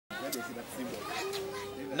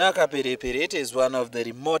Nakapiripiriti is one of the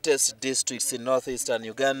remotest districts in northeastern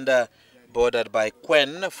Uganda, bordered by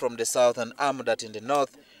Kwen from the south and Amudat in the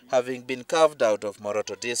north, having been carved out of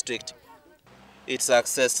Moroto district. It's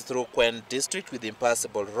accessed through Kwen district with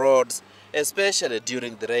impassable roads, especially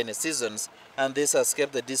during the rainy seasons, and this has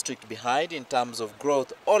kept the district behind in terms of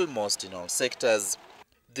growth almost in all sectors.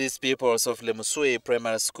 These pupils of Lemusui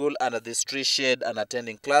Primary School under this tree shade and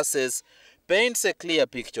attending classes paints a clear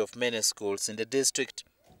picture of many schools in the district.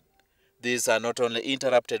 These are not only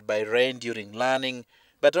interrupted by rain during learning,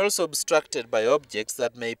 but also obstructed by objects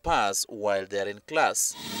that may pass while they are in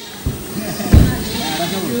class.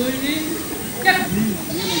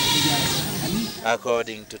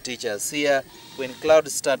 According to teachers here, when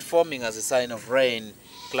clouds start forming as a sign of rain,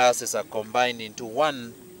 classes are combined into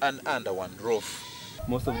one and under one roof.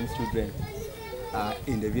 Most of these children are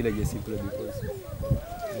in the villages simply because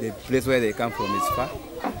the place where they come from is far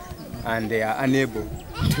and they are unable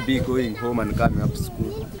to be going home and coming up to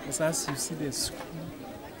school. As you see, the school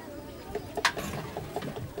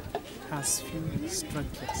has few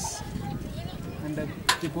structures and the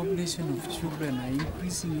population of children are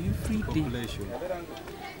increasing every day.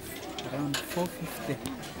 Around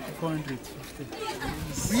 450, 450.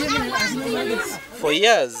 For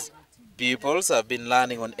years, pupils have been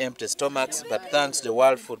learning on empty stomachs, but thanks to the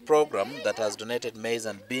World Food Program that has donated maize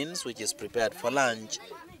and beans, which is prepared for lunch,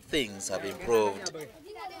 things have improved.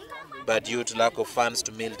 But due to lack of funds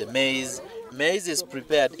to mill the maize, maize is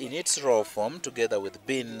prepared in its raw form together with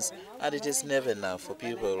beans, and it is never enough for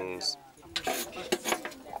pupils.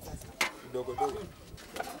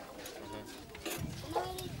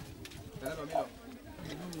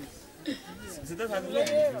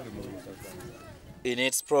 In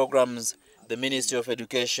its programs, the Ministry of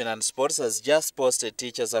Education and Sports has just posted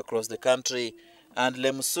teachers across the country, and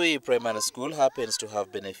Lemusui Primary School happens to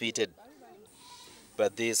have benefited.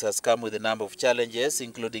 But this has come with a number of challenges,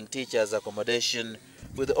 including teachers' accommodation,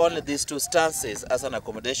 with only these two stances as an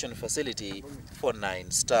accommodation facility for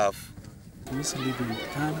 9 staff. We used to live in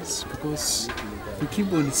towns because we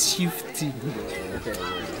keep on shifting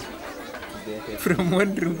from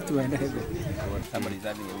one room to another. Somebody is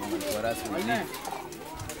having a woman. For us, we live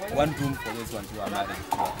one room for those ones who are married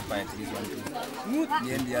to occupy at least one room.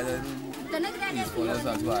 Then the other room is for those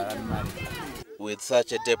ones who are unmarried. With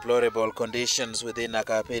such a deplorable conditions within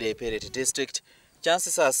Nakapiripiriti district,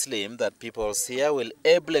 chances are slim that pupils here will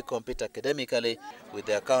ably compete academically with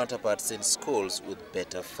their counterparts in schools with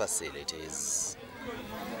better facilities.